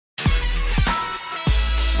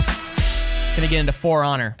Gonna get into For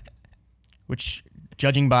Honor, which,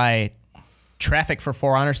 judging by traffic for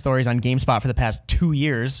For Honor stories on GameSpot for the past 2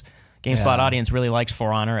 years, GameSpot audience really likes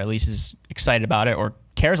For Honor, at least is excited about it or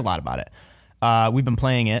cares a lot about it. We've been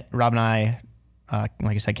playing it. Rob and I,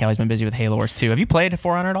 like I said, Kelly's been busy with Halo Wars 2. Have you played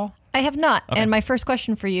For Honor at all? I have not. Okay. And my first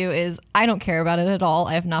question for you is, I don't care about it at all.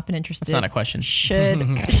 I have not been interested. That's not a question.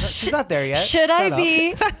 She's not there yet. Should I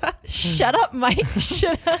be? Shut up, Mike.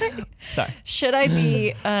 Sorry. Should I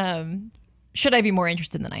be? Should I be more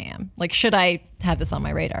interested than I am? Like, should I have this on my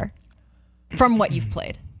radar? From what you've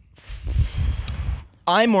played.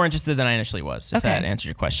 I'm more interested than I initially was, if that answers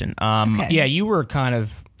your question. Okay. Yeah, you were kind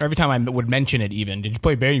of, every time I would mention it even, did you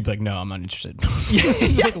play Bear? You'd be like, no, I'm not interested.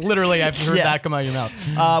 Like, literally, I've heard that come out of your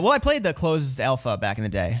mouth. Well, I played the closed alpha back in the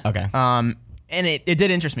day. Okay. And it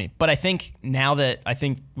did interest me. But I think now that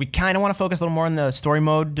we kind of want to focus a little more on the story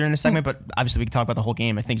mode during the segment, but obviously we can talk about the whole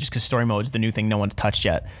game. I think just because story mode is the new thing no one's touched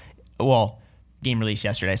yet. Well, game released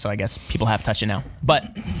yesterday, so I guess people have touched it now.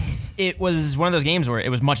 But it was one of those games where it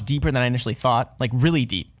was much deeper than I initially thought, like really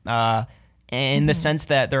deep. In the sense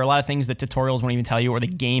that there are a lot of things that tutorials won't even tell you, or the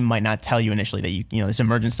game might not tell you initially, that you know, this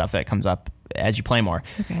emergent stuff that comes up as you play more.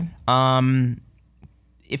 Okay.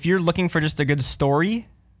 If you're looking for just a good story,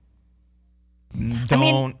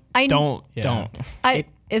 don't.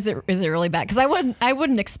 Is it really bad? Because I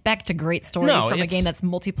wouldn't expect a great story from a game that's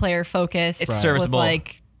multiplayer focused. It's serviceable. With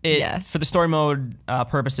like, for the story mode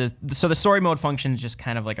purposes. So the story mode functions just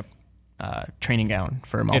kind of like a training ground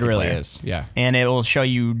for multiplayer. It really is, yeah. And it will show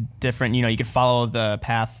you different, you could follow the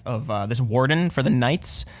path of this warden for the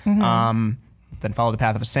knights, then follow the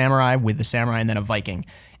path of a samurai with the samurai, and then a Viking.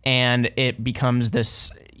 And it becomes this,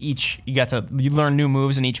 you learn new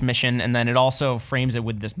moves in each mission, and then it also frames it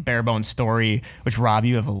with this bare bones story, which, Rob,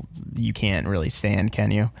 you can't really stand, can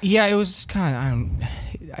you? Yeah, it was kind of,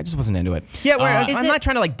 I just wasn't into it. Yeah, I'm not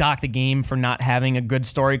trying to like dock the game for not having a good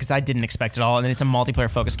story, because I didn't expect it all, and it's a multiplayer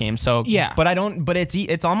focused game. So yeah, but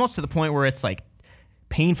it's almost to the point where it's like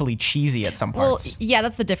painfully cheesy at some parts. Well, yeah,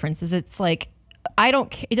 that's the difference. Is it's like,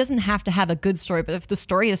 it doesn't have to have a good story, but if the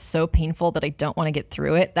story is so painful that I don't want to get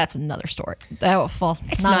through it, that's another story.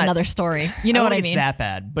 It's not another story. You know what I mean? It's that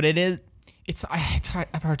bad, but it is. I have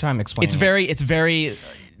a hard time explaining. It's very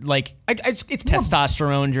like it's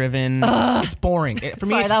testosterone driven. It's boring. For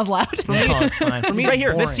me, sorry, that was loud. For me, it's fine. For me, right here,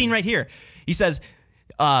 boring. this scene right here. He says,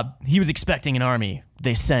 he was expecting an army.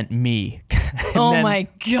 They sent me. Oh my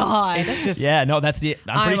God. It's just, that's the.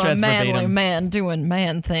 I'm pretty sure that's a manly verbatim. Man doing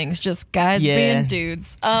man things. Just guys being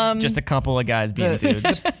dudes. Just a couple of guys being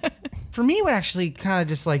dudes. For me, what actually kind of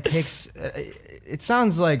just like takes, it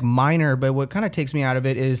sounds like minor, but what kind of takes me out of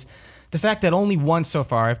it is the fact that only once so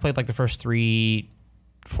far, I've played like the first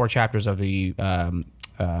 4 chapters of the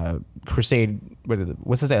Crusade.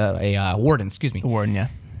 What's this? A Warden. Excuse me. The Warden. Yeah.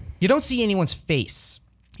 You don't see anyone's face.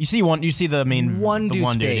 You see the main one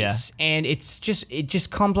dude's dude, face, and it just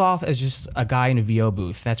comes off as just a guy in a VO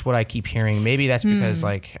booth. That's what I keep hearing. Maybe that's because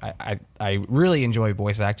like I really enjoy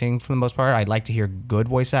voice acting for the most part. I'd like to hear good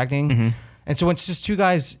voice acting, and so when it's just two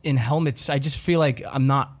guys in helmets, I just feel like I'm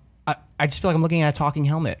looking at a talking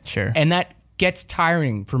helmet. Sure, and that gets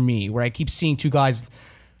tiring for me, where I keep seeing two guys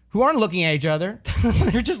who aren't looking at each other.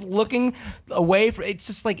 They're just looking away. It's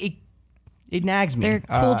just like it nags me. They're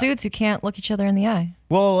cool dudes who can't look each other in the eye.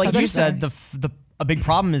 Well, like you said, a big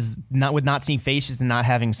problem is not seeing faces and not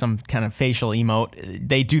having some kind of facial emote.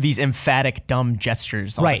 They do these emphatic, dumb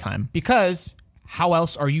gestures all the time. Because how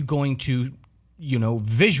else are you going to,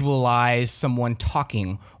 visualize someone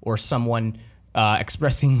talking or someone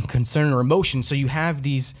expressing concern or emotion? So you have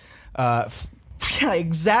these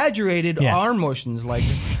exaggerated arm motions, like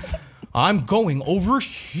just, I'm going over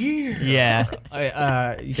here. Yeah.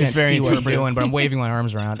 You can't see what I'm doing, but I'm waving my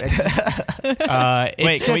arms around.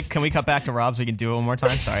 Wait, can we cut back to Rob so we can do it one more time?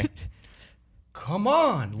 Sorry. Come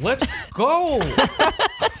on, let's go.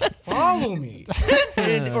 Follow me.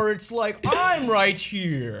 Or it's like, I'm right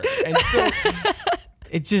here. And so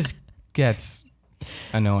it just gets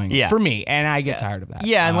annoying for me, and I get tired of that.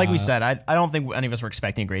 Yeah, and like we said, I don't think any of us were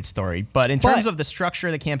expecting a great story, but in terms of the structure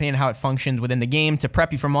of the campaign and how it functions within the game to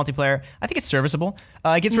prep you for multiplayer, I think it's serviceable.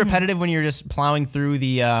 It gets repetitive when you're just plowing through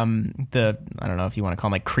the I don't know if you want to call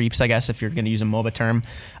them like creeps, I guess, if you're going to use a MOBA term,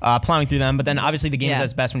 plowing through them. But then obviously the game is at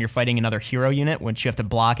its best when you're fighting another hero unit, which you have to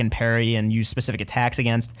block and parry and use specific attacks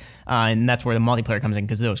against, and that's where the multiplayer comes in,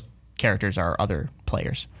 because those characters are other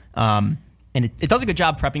players. And it does a good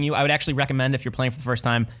job prepping you. I would actually recommend, if you're playing for the first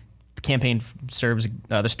time, the campaign serves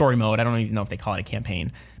the story mode. I don't even know if they call it a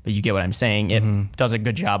campaign, but you get what I'm saying. It does a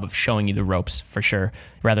good job of showing you the ropes for sure,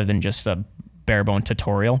 rather than just a bare bone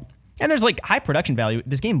tutorial. And there's like high production value.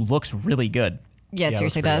 This game looks really good. Yeah, it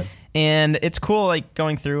seriously pretty does. And it's cool, like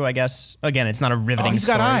going through. I guess again, it's not a riveting. He's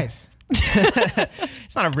story. got eyes.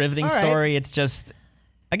 It's not a riveting story. It's just,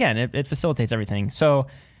 again, it facilitates everything. So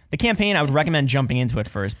the campaign, I would recommend jumping into it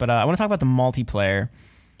first. But I want to talk about the multiplayer.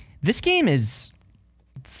 This game is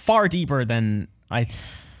far deeper than I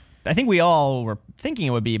think we all were thinking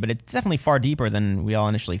it would be, but it's definitely far deeper than we all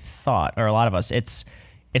initially thought, or a lot of us. It's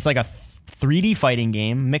like a 3D fighting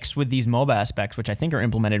game mixed with these MOBA aspects, which I think are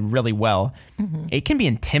implemented really well. It can be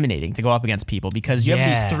intimidating to go up against people because you have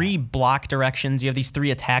these 3 block directions, you have these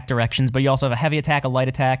 3 attack directions, but you also have a heavy attack, a light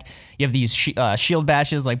attack. You have these shield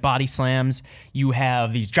bashes like body slams. You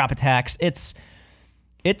have these drop attacks. It's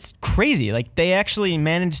crazy. Like they actually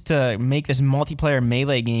managed to make this multiplayer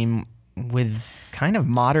melee game with kind of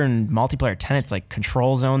modern multiplayer tenets like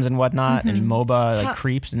control zones and whatnot and MOBA like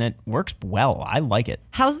creeps, and it works well. I like it.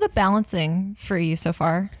 How's the balancing for you so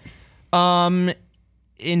far?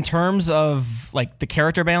 In terms of like the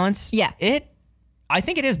character balance, Yeah. I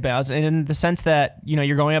think it is balanced in the sense that, you know,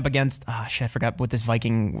 you're going up against, I forgot what this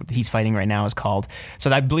Viking he's fighting right now is called. So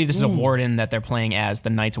I believe this is a warden that they're playing as, the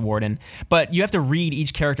Knight's Warden. But you have to read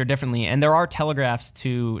each character differently, and there are telegraphs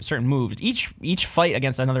to certain moves. Each fight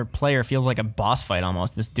against another player feels like a boss fight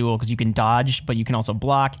almost, this duel, because you can dodge, but you can also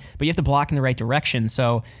block, but you have to block in the right direction.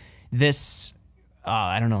 So this,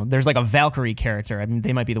 I don't know, there's like a Valkyrie character. I mean,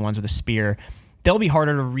 they might be the ones with a spear. They'll be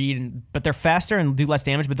harder to read, but they're faster and do less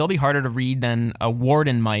damage, but they'll be harder to read than a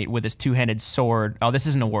warden might with his 2-handed sword. Oh, this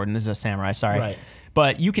isn't a warden. This is a samurai, sorry. Right.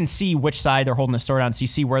 But you can see which side they're holding the sword on, so you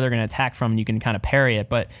see where they're going to attack from, and you can kind of parry it.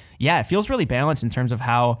 But yeah, it feels really balanced in terms of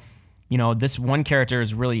how, you know, this one character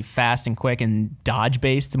is really fast and quick and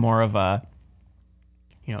dodge-based, more of a,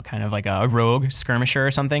 you know, kind of like a rogue skirmisher or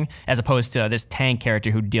something, as opposed to this tank character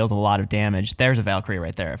who deals a lot of damage. There's a Valkyrie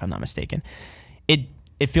right there, if I'm not mistaken.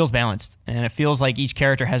 It feels balanced, and it feels like each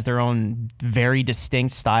character has their own very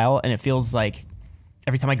distinct style, and it feels like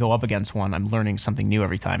every time I go up against one, I'm learning something new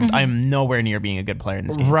every time. I'm nowhere near being a good player in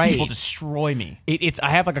this game. Right. People destroy me.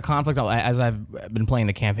 I have like a conflict as I've been playing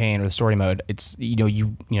the campaign or the story mode. It's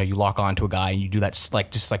you lock on to a guy and you do that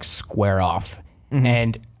just square off,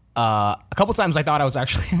 and a couple times I thought I was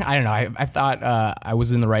actually I don't know I thought I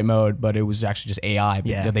was in the right mode, but it was actually just AI.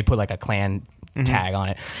 Yeah. They put like a clan tag on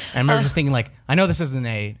it. And I remember just thinking like, I know this isn't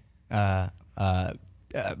a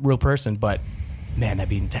real person, but man, that'd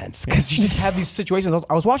be intense because you just have these situations.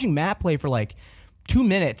 I was watching Matt play for like 2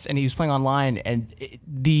 minutes, and he was playing online, and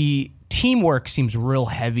the teamwork seems real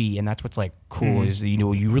heavy, and that's what's like cool is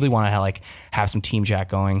you really want to have some team chat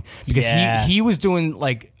going because he was doing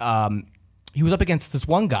like he was up against this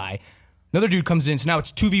one guy. Another dude comes in, so now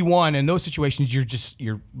it's 2v1. In those situations,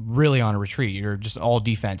 you're really on a retreat. You're just all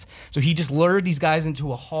defense. So he just lured these guys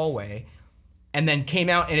into a hallway, and then came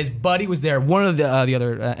out, and his buddy was there. One of the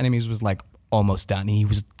other enemies was like almost done. He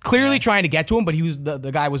was clearly trying to get to him, but he was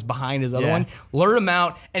the guy was behind his other one. Lured him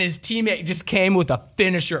out, and his teammate just came with a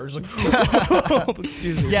finisher. It was like,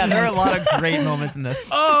 excuse me. Yeah, there are a lot of great moments in this.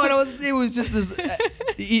 Oh, and it was just this.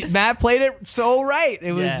 Matt played it so right.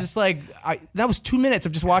 It was just like that was 2 minutes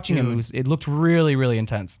of just watching him. It looked really, really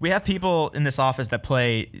intense. We have people in this office that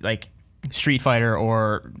play like Street Fighter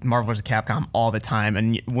or Marvel vs. Capcom all the time,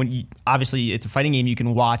 and obviously it's a fighting game. You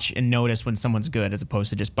can watch and notice when someone's good as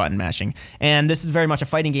opposed to just button mashing. And this is very much a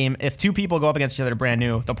fighting game. If 2 people go up against each other brand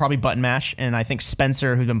new, they'll probably button mash. And I think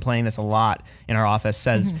Spencer, who's been playing this a lot in our office,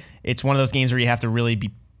 says it's one of those games where you have to really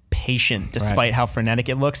be patient despite how frenetic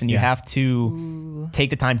it looks, and you have to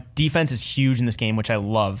take the time. Defense is huge in this game, which I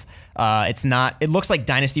love. It looks like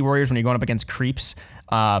Dynasty Warriors when you're going up against creeps.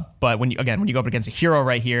 But when you go up against a hero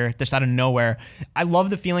right here, just out of nowhere, I love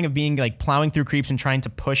the feeling of being like plowing through creeps and trying to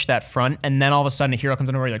push that front, and then all of a sudden a hero comes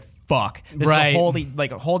in where you're like, fuck, this is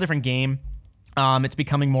a whole different game. It's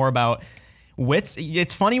becoming more about wits.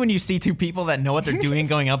 It's funny when you see 2 people that know what they're doing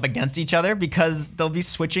going up against each other because they'll be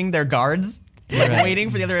switching their guards, waiting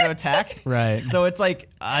for the other to attack. Right. So it's like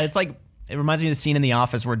it reminds me of the scene in The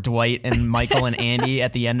Office where Dwight and Michael and Andy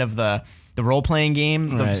at the end of the role-playing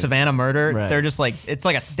game, the Savannah murder, they're just like, it's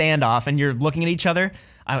like a standoff, and you're looking at each other.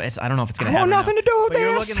 I don't know if it's going to happen. I want nothing to do with this.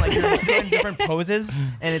 You're looking like you're in different poses,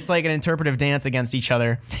 and it's like an interpretive dance against each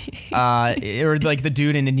other. Or like the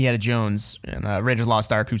dude in Indiana Jones and Raiders of the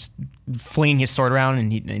Lost Ark who's flinging his sword around,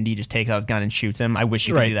 and he just takes out his gun and shoots him. I wish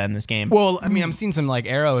you could do that in this game. Well, I mean, I'm seeing some like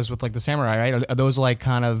arrows with like the samurai, right? Are those like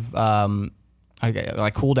kind of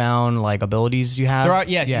like cooldown like abilities you have? There are,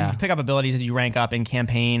 you can pick up abilities as you rank up in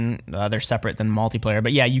campaign. They're separate than multiplayer,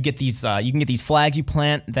 but yeah, you get these. You can get these flags you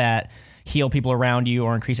plant that heal people around you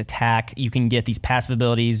or increase attack. You can get these passive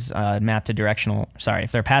abilities mapped to directional. Sorry,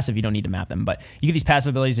 if they're passive, you don't need to map them. But you get these passive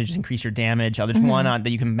abilities that just increase your damage. There's one that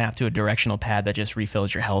you can map to a directional pad that just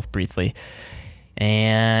refills your health briefly.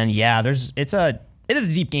 And yeah, it is a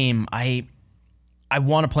deep game. I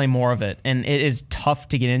want to play more of it, and it is tough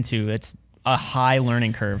to get into. It's a high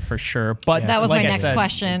learning curve for sure. But that was like my I next said,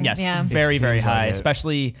 question. Yes, Yeah. very, very high, like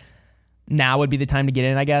especially now would be the time to get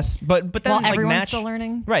in, I guess. But then While like everyone's still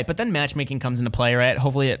learning. Right, but then matchmaking comes into play, right?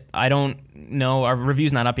 Hopefully I don't know. Our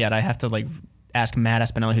review's not up yet. I have to like ask Matt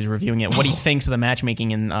Espinella, who's reviewing it, what he thinks of the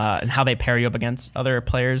matchmaking and how they pair you up against other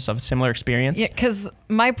players of similar experience. Yeah, because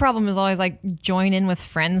my problem is always like join in with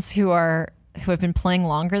friends who have been playing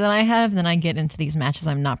longer than I have, then I get into these matches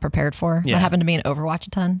I'm not prepared for. Yeah. That happened to me in Overwatch a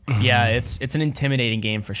ton. Yeah, it's an intimidating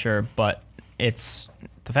game for sure, but it's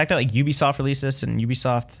the fact that like Ubisoft released this, and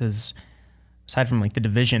Ubisoft has, aside from like The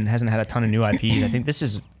Division, hasn't had a ton of new IPs. I think this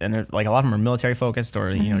is, and like a lot of them are military focused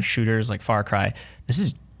or shooters like Far Cry. This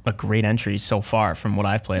is a great entry so far from what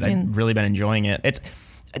I've played. I've really been enjoying it. It's,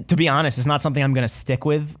 to be honest, it's not something I'm going to stick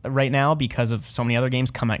with right now because of so many other games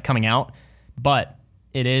coming out, but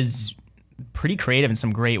it is pretty creative in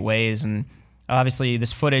some great ways. And obviously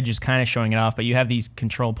this footage is kind of showing it off, but you have these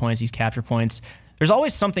control points, these capture points. There's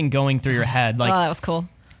always something going through your head. Like, Oh, that was cool.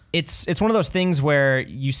 It's one of those things where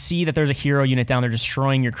you see that there's a hero unit down there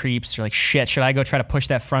destroying your creeps. You're like, shit, should I go try to push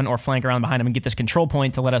that front or flank around behind him and get this control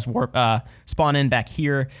point to let us spawn in back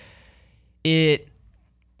here? It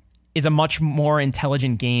is a much more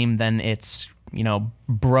intelligent game than its,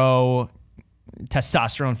 bro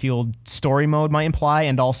testosterone-fueled story mode might imply,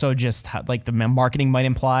 and also just like the marketing might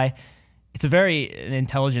imply. It's a very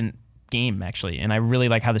intelligent game, actually, and I really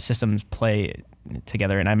like how the systems play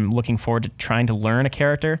together, and I'm looking forward to trying to learn a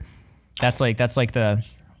character. That's like the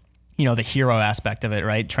the hero aspect of it,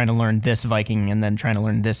 right? Trying to learn this Viking and then trying to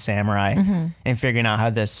learn this samurai and figuring out how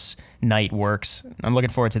this knight works. I'm looking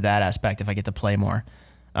forward to that aspect if I get to play more.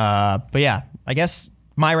 But yeah, I guess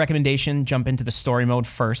my recommendation, jump into the story mode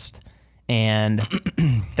first, and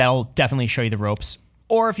that'll definitely show you the ropes.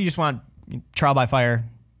 Or if you just want trial by fire,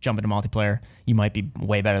 jump into multiplayer. You might be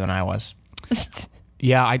way better than I was.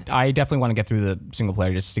 Yeah, I definitely want to get through the single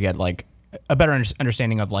player just to get like a better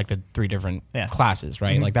understanding of like the three different classes,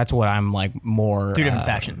 right? Like that's what I'm like more. Three different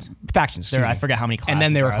factions. Factions. I forget how many classes. And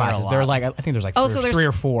then there were are. classes. There are like, I think there's like three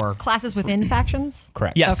or four. Classes within factions?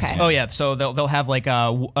 Correct. Yes. Okay. Oh yeah. So they'll have like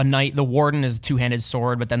a knight. The warden is a two-handed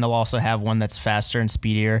sword, but then they'll also have one that's faster and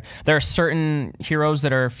speedier. There are certain heroes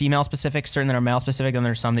that are female specific, certain that are male specific, and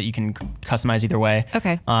there's some that you can customize either way.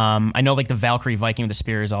 Okay. I know like the Valkyrie Viking with the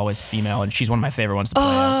spear is always female, and she's one of my favorite ones to play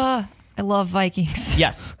as. I love Vikings.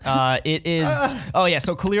 Yes, it is. Oh yeah,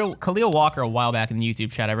 so Khalil Walker a while back in the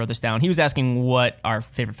YouTube chat, I wrote this down. He was asking what our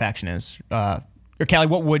favorite faction is. Or Callie,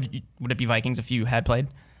 what would it be Vikings if you had played?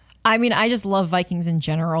 I mean, I just love Vikings in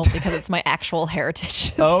general because it's my actual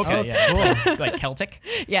heritage. Oh, okay, yeah, cool. Like Celtic.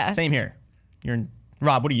 Yeah. Same here.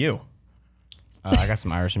 Rob. What are you? I got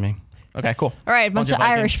some Irish in me. Okay, cool. All right, a bunch of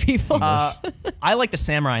Irish people. I like the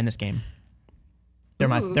samurai in this game.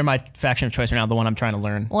 They're my faction of choice right now, the one I'm trying to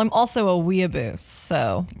learn. Well, I'm also a weeaboo,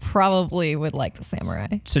 so probably would like the samurai.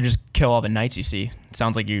 So just kill all the knights you see. It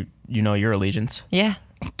sounds like you know your allegiance. Yeah.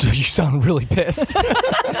 Dude, you sound really pissed. I'm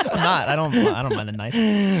not. I don't mind the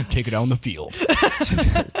knights. Take it on the field.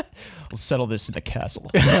 We'll settle this in the castle.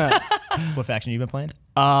 What faction you been playing?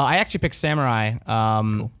 I actually picked samurai.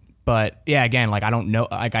 Cool. But yeah, again, like I don't know.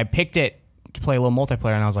 Like I picked it to play a little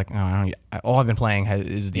multiplayer, and I was like, all I've been playing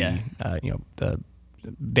is the the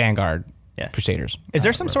Vanguard Crusaders. Is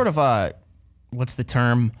there some sort of what's the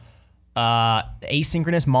term?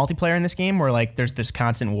 Asynchronous multiplayer in this game where like there's this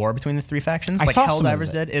constant war between the three factions? I like saw some of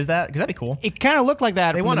Helldivers did? Is that? Because that'd be cool. It kind of looked like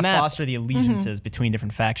that. They from want the to map. foster the allegiances between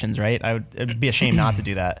different factions, right? It'd be a shame not to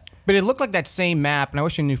do that. But it looked like that same map, and I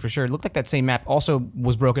wish I knew for sure. It looked like that same map also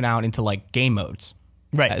was broken out into like game modes.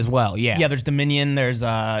 Right. As well, yeah. Yeah, there's Dominion, there's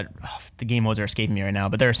the game modes are escaping me right now,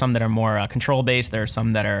 but there are some that are more control based, there are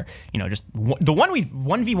some that are, just the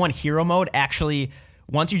 1v1 hero mode actually,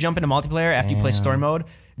 once you jump into multiplayer after you play story mode,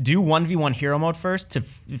 do 1v1 hero mode first to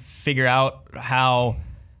figure out how.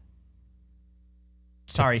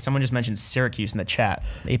 Sorry, someone just mentioned Syracuse in the chat.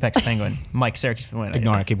 Apex Penguin. Mike, Syracuse for the win.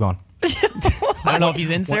 Ignore it, keep going. I don't know if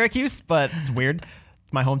he's in Syracuse, but it's weird.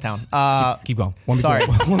 It's my hometown. Keep going. Sorry,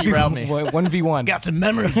 derailed me. 1v1. Got some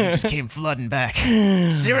memories that just came flooding back.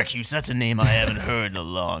 Syracuse, that's a name I haven't heard in a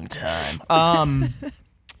long time.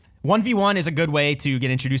 1v1 is a good way to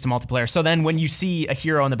get introduced to multiplayer. So then when you see a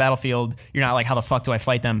hero on the battlefield, you're not like, how the fuck do I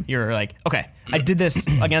fight them? You're like, okay, I did this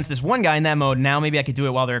against this one guy in that mode. Now maybe I could do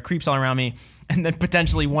it while there are creeps all around me. And then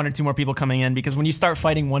potentially 1 or 2 more people coming in. Because when you start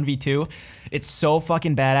fighting 1v2, it's so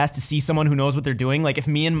fucking badass to see someone who knows what they're doing. Like if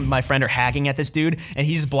me and my friend are hacking at this dude and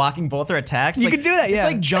he's blocking both their attacks. You like, could do that, yeah. It's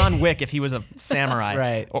like John Wick if he was a samurai.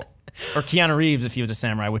 Right. Or Keanu Reeves if he was a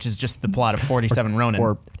samurai, which is just the plot of 47 Ronin.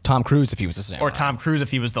 Or Tom Cruise if he was a samurai. Or Tom Cruise if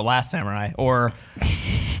he was the last samurai. Or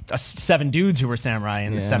 7 dudes who were samurai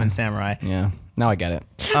in the 7 samurai. Yeah. Now I get it.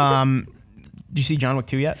 Do you see John Wick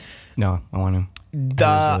 2 yet? No, I want to.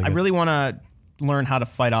 I really want to learn how to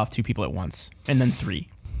fight off 2 people at once, and then 3,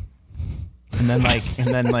 and then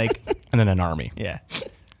And then an army. yeah.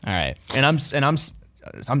 All right. And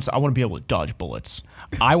I want to be able to dodge bullets.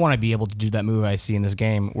 I want to be able to do that move I see in this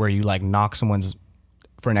game where you like knock someone's,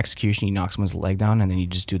 for an execution, you knock someone's leg down and then you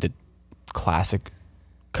just do the classic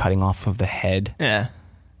cutting off of the head. Yeah.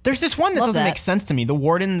 There's this one that doesn't make sense to me. The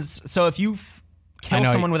wardens. So if you kill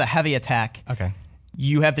someone with a heavy attack, Okay.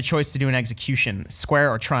 you have the choice to do an execution,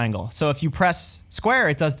 square or triangle. So if you press square,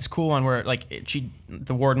 it does this cool one where like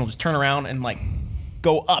the warden will just turn around and like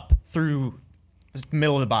go up through the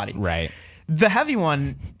middle of the body. Right. The heavy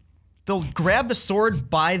one, they'll grab the sword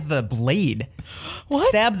by the blade,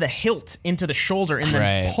 stab the hilt into the shoulder, and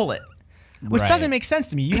then pull it. Which doesn't make sense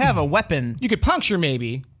to me. You have a weapon. You could puncture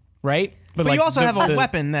maybe, right? But like you also have a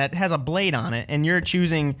weapon that has a blade on it, and you're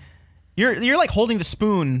choosing... You're like holding the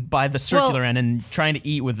spoon by the circular end and trying to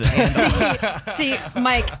eat with the hand. See,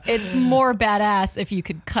 Mike, it's more badass if you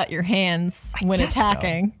could cut your hands when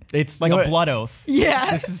attacking. So. It's like a blood oath.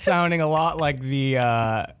 Yeah. This is sounding a lot like the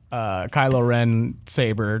Kylo Ren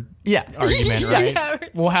saber argument, right? Yeah.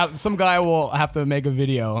 We'll have some guy will have to make a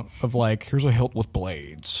video of like, here's a hilt with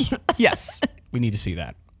blades. Yes. We need to see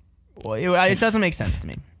that. Well, it doesn't make sense to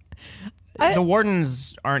me. The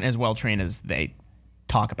wardens aren't as well trained as they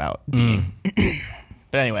talk about being.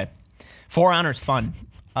 But anyway, For Honor's fun.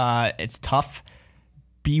 It's tough.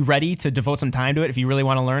 Be ready to devote some time to it if you really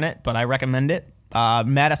want to learn it, but I recommend it.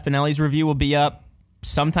 Matt Espinelli's review will be up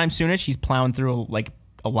sometime soonish. He's plowing through like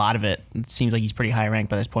a lot of it. It seems like he's pretty high ranked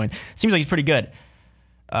by this point. Seems like he's pretty good.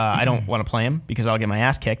 I don't want to play him because I'll get my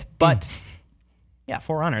ass kicked. But yeah,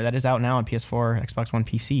 For Honor, that is out now on PS4, Xbox One,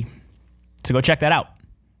 PC. So go check that out.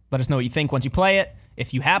 Let us know what you think once you play it.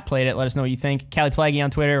 If you have played it, let us know what you think. Callie Plaggy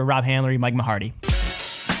on Twitter, Rob Handlery, Mike Mahardy.